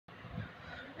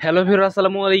Hello viewer,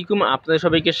 আসসালামু আলাইকুম। আপনাদের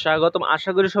সবাইকে স্বাগতম।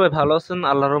 আশা করি সবাই ভালো আছেন।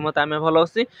 আল্লাহর রহমতে আমি ভালো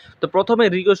আছি। তো প্রথমে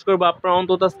রিকোয়েস্ট করবো, আপনারা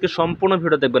অন্তত আজকে সম্পূর্ণ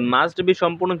ভিডিও দেখবেন, মাস্ট বি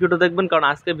সম্পূর্ণ ভিডিও দেখবেন, কারণ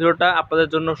আজকে ভিডিওটা আপনাদের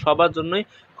জন্য সবার জন্যই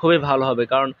খুবই ভালো হবে।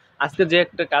 কারণ আজকে যে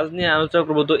একটা কাজ নিয়ে আলোচনা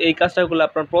করবো, তো এই কাজটা করলে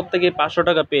আপনার প্রত্যেকেই 500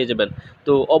 টাকা পেয়ে যাবেন।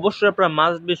 তো অবশ্যই আপনারা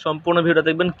মাস্ট বি সম্পূর্ণ ভিডিও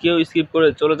দেখবেন, কেউ স্কিপ করে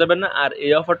চলে যাবেন না। আর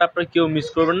এই অফারটা আপনারা কেউ মিস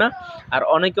করবেন না। আর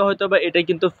অনেকে হয়তো বা এটা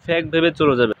কিন্তু ফেক ভেবে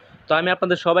চলে যাবে। তো আমি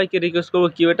আপনাদের সবাইকে রিকোয়েস্ট করবো,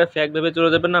 কেউ এটা ফ্যাক ভেবে চলে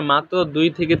যাবেন না। মাত্র 2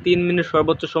 থেকে 3 মিনিট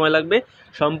সর্বোচ্চ সময় লাগবে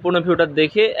সম্পূর্ণ ভিডিওটা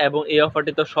দেখে, এবং এই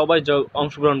অফারটিতে সবাই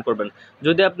অংশগ্রহণ করবেন।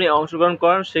 যদি আপনি অংশগ্রহণ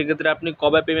করেন, সেক্ষেত্রে আপনি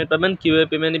কবে পেমেন্ট পাবেন, কীভাবে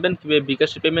পেমেন্ট নেবেন, কীভাবে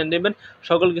বিকাশে পেমেন্ট নেবেন,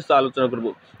 সকল কিছু আলোচনা করব।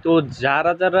 তো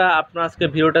যারা যারা আপনার আজকে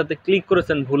ভিডিওটাতে ক্লিক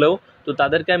করেছেন ভুলেও, তো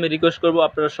তাদেরকে আমি রিকোয়েস্ট করবো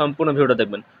আপনারা সম্পূর্ণ ভিডিওটা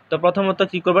দেখবেন। তো প্রথমত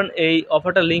কী করবেন, এই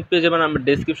অফারটা লিঙ্ক পেয়ে যাবেন আমার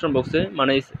ডেসক্রিপশন বক্সে,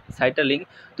 মানে এই সাইটটার লিঙ্ক।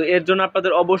 তো এর জন্য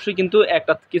আপনাদের অবশ্যই কিন্তু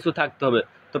একটা কিছু থাকতে হবে।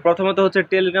 তো প্রথমত হচ্ছে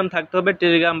টেলিগ্রাম থাকতে হবে,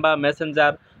 টেলিগ্রাম বা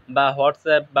মেসেঞ্জার বা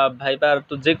হোয়াটসঅ্যাপ বা ভাইবার,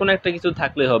 তো যে কোনো একটা কিছু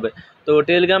থাকলে হবে। তো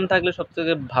টেলিগ্রাম থাকলে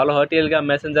সবথেকে ভালো হয়, টেলিগ্রাম,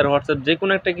 মেসেঞ্জার, হোয়াটসঅ্যাপ যে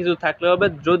কোনো একটা কিছু থাকলে হবে।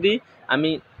 যদি আমি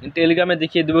টেলিগ্রামে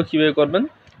দেখিয়ে দেবো কীভাবে করবেন।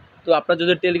 তো আপনার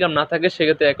যদি টেলিগ্রাম না থাকে,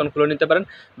 সেক্ষেত্রে অ্যাকাউন্ট খুলে নিতে পারেন।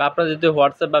 বা আপনার যদি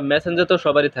হোয়াটসঅ্যাপ বা মেসেঞ্জার, তো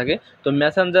সবারই থাকে, তো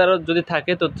মেসেঞ্জারও যদি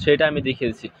থাকে তো সেটা আমি দেখিয়ে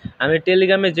দিচ্ছি। আমি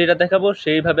টেলিগ্রামে যেটা দেখাবো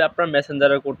সেইভাবে আপনার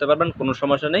মেসেঞ্জারও করতে পারবেন, কোনো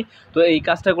সমস্যা নেই। তো এই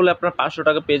কাজটা করলে আপনার 500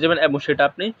 টাকা পেয়ে যাবেন, এবং সেটা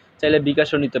আপনি চাইলে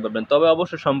বিকাশও নিতে পারবেন। তবে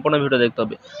অবশ্যই সম্পূর্ণ ভিডিও দেখতে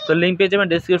হবে। তো লিঙ্ক পেয়ে যাবেন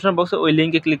ডেসক্রিপশন বক্সে, ওই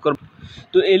লিঙ্কে ক্লিক করবেন।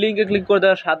 তো এই লিঙ্কে ক্লিক করে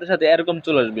দেওয়ার সাথে সাথে এরকম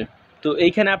চলে আসবে। তো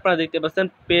এইখানে আপনারা দেখতে পাচ্ছেন,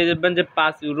 পেয়ে যাবেন যে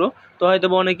 5 ইউরো। তো হয়তো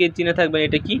অনেকেই চিনে থাকবেন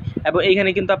এটা কি। এবং এইখানে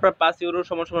কিন্তু আপনার 5 ইউরো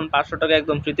সমান 500 টাকা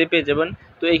একদম ফ্রিতে পেয়ে যাবেন।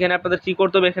 তো এইখানে আপনাদের কী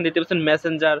করতে হবে, এখানে দেখতে পাচ্ছেন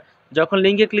মেসেঞ্জার। যখন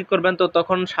লিঙ্কে ক্লিক করবেন, তো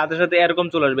তখন সাথে সাথে এরকম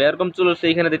চলে আসবে। এরকম চলে আসলে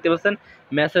এখানে দেখতে পাচ্ছেন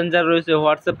মেসেঞ্জার রয়েছে,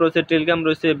 হোয়াটসঅ্যাপ রয়েছে, টেলিগ্রাম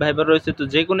রয়েছে, ভাইবার রয়েছে। তো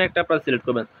যে কোনো একটা আপনারা সিলেক্ট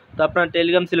করবেন। তো আপনার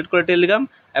টেলিগ্রাম সিলেক্ট করে টেলিগ্রাম,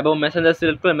 এবং মেসেঞ্জার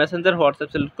সিলেক্ট করে মেসেঞ্জার, হোয়াটসঅ্যাপ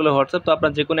সিলেক্ট করলে হোয়াটসঅ্যাপ। তো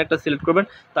আপনার যে কোনো একটা সিলেক্ট করবেন।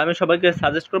 তো আমি সবাইকে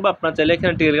সাজেস্ট করবো আপনারা চাইলে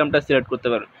এখানে টেলিগ্রামটা সিলেক্ট করতে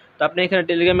পারেন। তো আপনি এখানে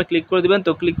টেলিগ্রামে ক্লিক করে দিবেন।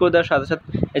 তো ক্লিক করে দেওয়ার সাথে সাথে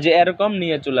এই যে এরকম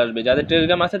নিয়ে চলে আসবে, যাদের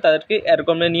টেলিগ্রাম আছে তাদেরকে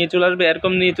এরকম নিয়ে চলে আসবে।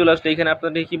 এরকম নিয়ে চলে আসলে এখানে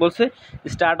আপনাদের কি বলছে,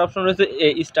 স্টার্ট অপশন রয়েছে,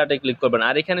 এই স্টার্টে ক্লিক করবেন।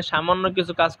 আর এখানে সামান্য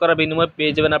কিছু কাজ করার বিনিময়ে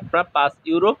পেয়ে যাবেন আপনারা 5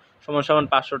 ইউরো সমান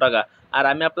 500 টাকা। আর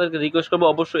আমি আপনাদেরকে রিকোয়েস্ট করবো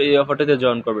অবশ্যই এই অফারটিতে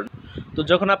জয়েন করবেন। তো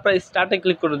যখন আপনারা স্টার্টে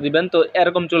ক্লিক করে দিবেন, তো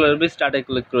এরকম চলে আসবে স্টার্টে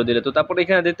ক্লিক করে দিলে। তো তারপরে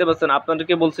এখানে দেখতে পাচ্ছেন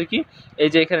আপনাদেরকে বলছে কি, এই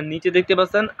যে এখানে নিচে দেখতে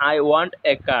পাচ্ছেন আই ওয়ান্ট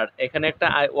এ কার্ড, এখানে একটা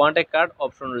I want a card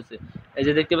option রয়েছে। এই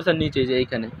যে দেখতে পাচ্ছেন নিচে, যে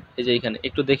এইখানে, এই যে এইখানে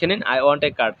একটু দেখে নিন, আই ওয়ান্ট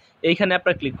এ কার্ড, এইখানে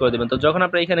আপনারা ক্লিক করে দেবেন। তো যখন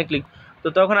আপনারা এখানে ক্লিক, তো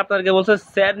তখন আপনাদেরকে বলছে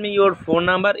send me your phone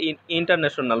number in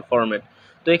international format.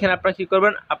 তো এখানে আপনারা কী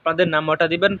করবেন, আপনাদের নাম্বারটা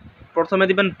দিবেন। প্রথমে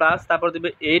দিবেন প্লাস, তারপর দিবে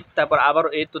 8, তারপর আবারও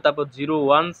 8, তো তারপর 0,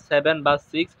 1, 7 বা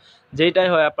 6, যেটাই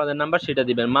হয় আপনাদের নাম্বার সেটা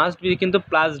দিবেন। মাস্ট বি কিন্তু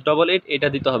 +88 এটা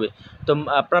দিতে হবে। তো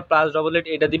আপনারা +88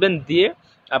 এটা দিবেন, দিয়ে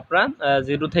আপনারা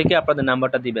 0 থেকে আপনাদের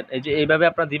নাম্বারটা দিবেন। এই যে এইভাবে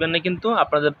আপনারা দিবেন না, কিন্তু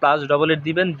আপনাদের +88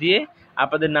 দিবেন, দিয়ে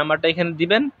আপনাদের নাম্বারটা এখানে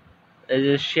দিবেন। এই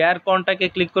যে শেয়ার কন্টাক্টে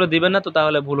ক্লিক করে দিবেন না, তো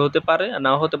তাহলে ভুল হতে পারে,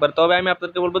 নাও হতে পারে। তবে আমি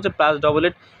আপনাদেরকে বলবো যে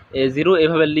 +88 0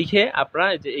 এভাবে লিখে আপনারা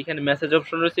যে এখানে মেসেজ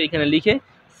অপশন রয়েছে, এখানে লিখে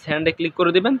সেন্ডে ক্লিক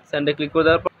করে দিবেন। সেন্ডে ক্লিক করে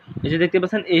দেওয়ার পর এই যে দেখতে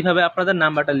পাচ্ছেন এইভাবে আপনাদের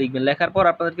নাম্বারটা লিখবেন। লেখার পর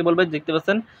আপনাদেরকে বলবে, দেখতে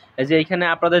পাচ্ছেন এই যে এখানে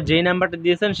আপনাদের যেই নাম্বারটা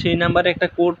দিয়েছেন সেই নাম্বারে একটা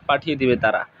কোড পাঠিয়ে দিবে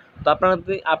তারা। তো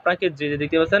আপনাকে যে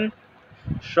দেখতে পাচ্ছেন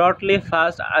shortly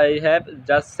first I have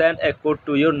just send A code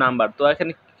to your number. তো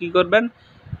এখানে কী করবেন,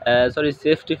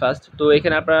 সেফটি ফার্স্ট। তো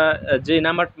এখানে আপনারা যে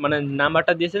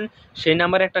নাম্বারটা দিয়েছেন সেই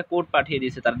নাম্বারে একটা কোড পাঠিয়ে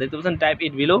দিয়েছে তারা, দেখতে পাচ্ছেন টাইপ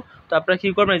ইট বিলো। তো আপনারা কী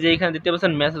করবেন, যে এখানে দেখতে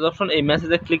পাচ্ছেন মেসেজ অপশন, এই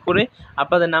মেসেজে ক্লিক করে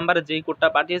আপনাদের নাম্বারে যেই কোডটা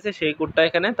পাঠিয়েছে সেই কোডটা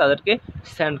এখানে তাদেরকে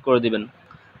সেন্ড করে দিবেন।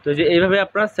 তো যে এইভাবে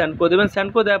আপনারা সেন্ড করে দেবেন। সেন্ড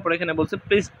করে দেওয়ার পর এখানে বলছে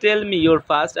please tell me your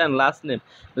first and last name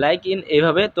like in,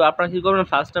 এইভাবে। তো আপনারা কী করবেন,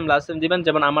 ফার্স্ট নেম লাস্ট নেম দিবেন।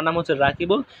 যেমন আমার নাম হচ্ছে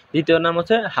রাকিবুল, দ্বিতীয় নাম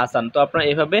হচ্ছে হাসান। তো আপনারা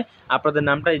এইভাবে আপনাদের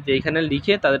নামটা যে এখানে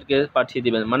লিখে তাদেরকে পাঠিয়ে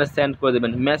দিবেন, মানে সেন্ড করে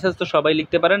দেবেন। মেসেজ তো সবাই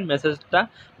লিখতে পারেন, মেসেজটা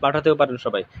পাঠাতেও পারেন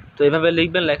সবাই। তো এইভাবে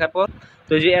লিখবেন, লেখার পর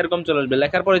তো এই যে এরকম চলে আসবে।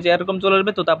 লেখার পরে যে এরকম চলে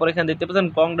আসবে, তো তারপর এখানে দেখতে পাচ্ছেন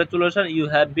congratulation you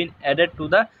have been added to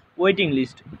the waiting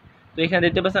list. তো এখানে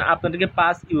দেখতে পাচ্ছেন আপনাদেরকে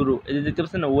 5 ইউরো, এই যে দেখতে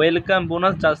পাচ্ছেন welcome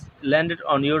bonus just landed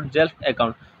on your জেলফ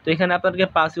account. তো এখানে আপনাদেরকে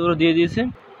 5 ইউরো দিয়ে দিয়েছে।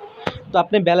 তো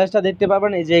আপনি ব্যালেন্সটা দেখতে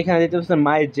পারবেন, এই যে এখানে দেখতে পাচ্ছেন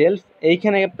মাই জেলফ,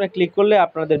 এইখানে আপনি ক্লিক করলে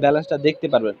আপনাদের ব্যালেন্সটা দেখতে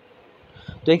পারবেন।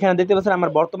 তো এখানে দেখতে পাচ্ছেন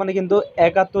আমার বর্তমানে কিন্তু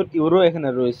 71 ইউরো এখানে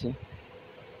রয়েছে।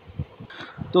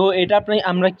 তো এটা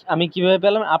আমি কীভাবে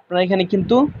পেলাম, আপনারা এখানে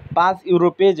কিন্তু 5 ইউরো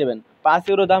পেয়ে যাবেন। 5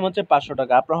 ইউরো দাম হচ্ছে 500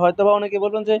 টাকা। আপনারা হয়তো বা অনেকে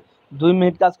বলবেন যে 2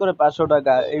 মিনিট কাজ করে 500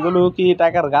 টাকা, এগুলো কি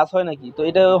টাকার গাছ হয় নাকি? তো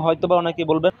এটা হয়তো বা অনেকে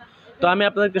বলবেন। তো আমি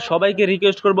আপনাদেরকে সবাইকে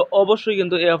রিকোয়েস্ট করব অবশ্যই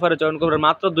কিন্তু এই অফারে জয়েন করবেন।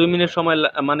 মাত্র 2 মিনিট সময়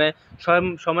মানে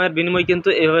সময়ের বিনিময়ে কিন্তু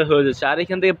এভাবে হয়ে যাচ্ছে। আর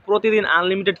এখান থেকে প্রতিদিন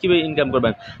আনলিমিটেড কীভাবে ইনকাম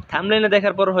করবেন, থাম্বনেইলে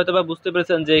দেখার পর হয়তো বা বুঝতে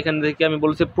পেরেছেন যে এখান থেকে আমি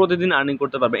বলছি প্রতিদিন আর্নিং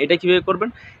করতে পারবেন। এটা কীভাবে করবেন,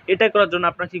 এটা করার জন্য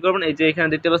আপনারা কী করবেন, এই যে এখানে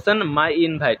দেখতে পাচ্ছেন মাই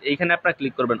ইনভাইট, এইখানে আপনারা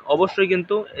ক্লিক করবেন। অবশ্যই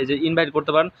কিন্তু এই যে ইনভাইট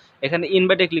করতে পারেন, এখানে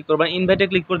ইনভাইটে ক্লিক করবেন। ইনভাইটে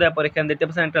ক্লিক করে দেওয়ার পর এখানে দেখতে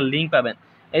পাচ্ছেন একটা লিঙ্ক পাবেন।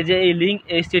 এই যে এই লিঙ্ক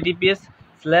https/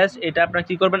 এটা আপনারা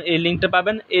কী করবেন, এই লিঙ্কটা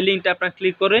পাবেন। এই লিঙ্কটা আপনারা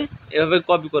ক্লিক করে এভাবে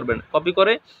কপি করবেন, কপি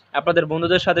করে আপনাদের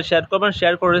বন্ধুদের সাথে শেয়ার করবেন।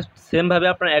 শেয়ার করে সেমভাবে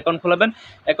আপনার অ্যাকাউন্ট খোলাবেন।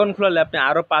 অ্যাকাউন্ট খোলালে আপনি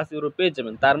আরও 5 ইউরো পেয়ে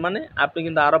যাবেন। তার মানে আপনি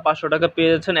কিন্তু আরও 500 টাকা পেয়ে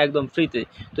যাচ্ছেন একদম ফ্রিতে।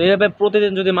 তো এইভাবে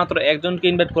প্রতিদিন যদি মাত্র একজনকে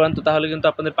ইনভাইট করেন তো তাহলে কিন্তু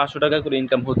আপনাদের 500 টাকা করে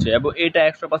ইনকাম হচ্ছে, এবং এটা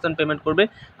 100% পেমেন্ট করবে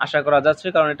আশা করা যাচ্ছে,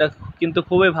 কারণ এটা কিন্তু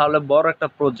খুবই ভালো বড় একটা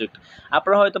প্রজেক্ট।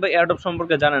 আপনারা হয়তো বা এয়ারড্রপ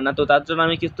সম্পর্কে জানেন না, তো তার জন্য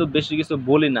আমি কিন্তু বেশি কিছু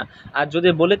বলি না। আর যদি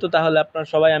বলি তো তাহলে আপনারা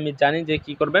সবাই আমি জানি যে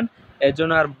কী করবেন, এর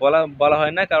জন্য আর বলা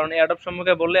হয় না, কারণ এয়ারড্রপ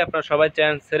সম্পর্কে বললে আপনারা সবাই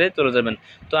চ্যানেল ছেড়ে চলে যাবেন।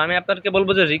 তো আমি আপনাদেরকে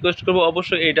বলবো যে রিকোয়েস্ট করবো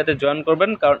অবশ্যই এইটাতে জয়েন করবেন,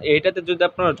 কারণ এইটাতে যদি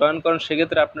আপনারা জয়েন করেন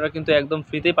সেক্ষেত্রে আপনারা কিন্তু একদম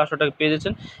ফ্রিতেই 500 টাকা পেয়ে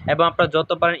যাচ্ছেন, এবং আপনারা যত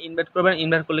পারেন ইনভাইট করবেন।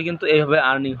 ইনভাইট করলে কিন্তু এইভাবে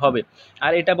আর্নিং হবে।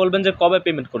 আর এটা বলবেন যে কবে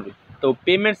পেমেন্ট করবে, তো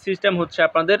পেমেন্ট সিস্টেম হচ্ছে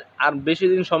আপনাদের আর বেশি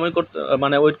দিন সময়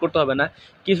ওয়েট করতে হবে না।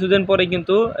 কিছুদিন পরে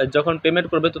কিন্তু যখন পেমেন্ট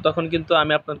করবে তো তখন কিন্তু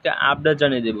আমি আপনাদেরকে আপডেট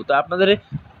জানিয়ে দেবো। তো আপনাদের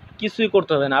কিছুই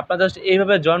করতে হবে না, আপনারা জাস্ট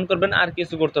এইভাবে জয়েন করবেন, আর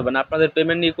কিছু করতে হবে না। আপনাদের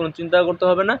পেমেন্ট নিয়ে কোনো চিন্তা করতে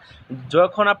হবে না।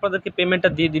 যখন আপনাদেরকে পেমেন্টটা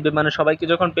দিয়ে দিবে, মানে সবাইকে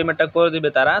যখন পেমেন্টটা করে দিবে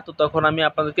তারা, তো তখন আমি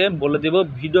আপনাদেরকে বলে দেব,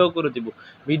 ভিডিও করে দেব।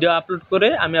 ভিডিও আপলোড করে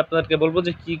আমি আপনাদেরকে বলবো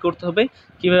যে কী করতে হবে,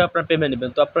 কীভাবে আপনারা পেমেন্ট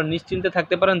নেবেন। তো আপনারা নিশ্চিন্তে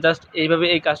থাকতে পারেন, জাস্ট এইভাবে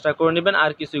এই কাজটা করে নেবেন,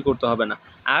 আর কিছুই করতে হবে না।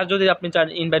 আর যদি আপনি চান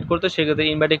ইনভাইট করতে, সেক্ষেত্রে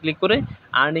ইনভাইটে ক্লিক করে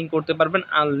আর্নিং করতে পারবেন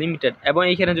আনলিমিটেড। এবং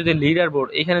এইখানে যদি লিডার বোর্ড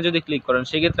এখানে যদি ক্লিক করেন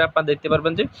সেক্ষেত্রে আপনারা দেখতে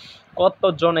পারবেন যে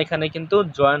কতজন এখানে কিন্তু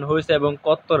জয়েন হয়েছে এবং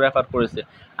কত রেফার করেছে।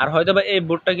 আর হয়তো বা এই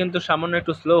বোর্ডটা কিন্তু সামান্য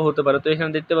একটু স্লো হতে পারে। তো এখানে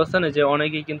দেখতে পাচ্ছেন যে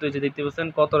অনেকেই কিন্তু এই যে দেখতে পাচ্ছেন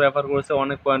কত রেফার করেছে,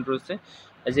 অনেক পয়েন্ট রয়েছে,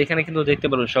 যে এখানে কিন্তু দেখতে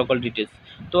পারবেন সকল ডিটেলস।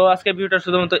 তো আজকে ভিডিওটা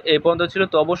শুধুমাত্র এই পর্যন্ত ছিল।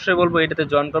 তো অবশ্যই বলবো এটাতে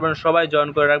জয়েন করবেন, সবাই জয়েন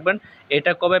করে রাখবেন।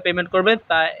 এটা কবে পেমেন্ট করবে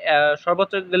তা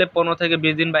সর্বোচ্চ গেলে 15 থেকে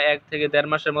 20 দিন বা 1 থেকে 1.5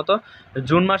 মাসের মতো।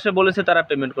 জুন মাসে বলেছে তারা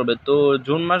পেমেন্ট করবে, তো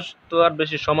জুন মাস তো আর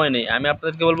বেশি সময় নেই। আমি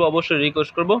আপনাদেরকে বলবো অবশ্যই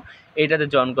রিকোয়েস্ট করবো এইটাতে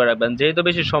জয়েন করে রাখবেন, যেহেতু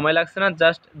বেশি সময় লাগছে না,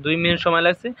 জাস্ট 2 মিনিট সময়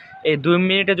লাগছে। এই 2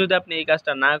 মিনিটে যদি আপনি এই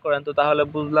কাজটা না করেন তো তাহলে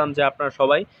বুঝলাম যে আপনারা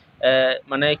সবাই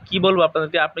মানে কি বলবো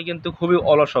আপনাদেরকে, আপনি কিন্তু খুবই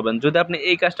অলস হবেন যদি আপনি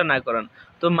এই কাজটা না করেন।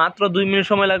 তো মাত্র 2 মিনিট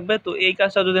সময় লাগবে, তো এই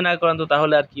কাজটা যদি না করেন তো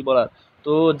তাহলে আর কি বলার।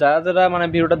 তো যারা যারা মানে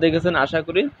ভিডিওটা দেখেছেন আশা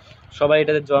করি সবাই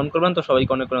এটাতে জয়েন করবেন। তো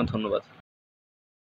সবাইকে অনেক অনেক ধন্যবাদ।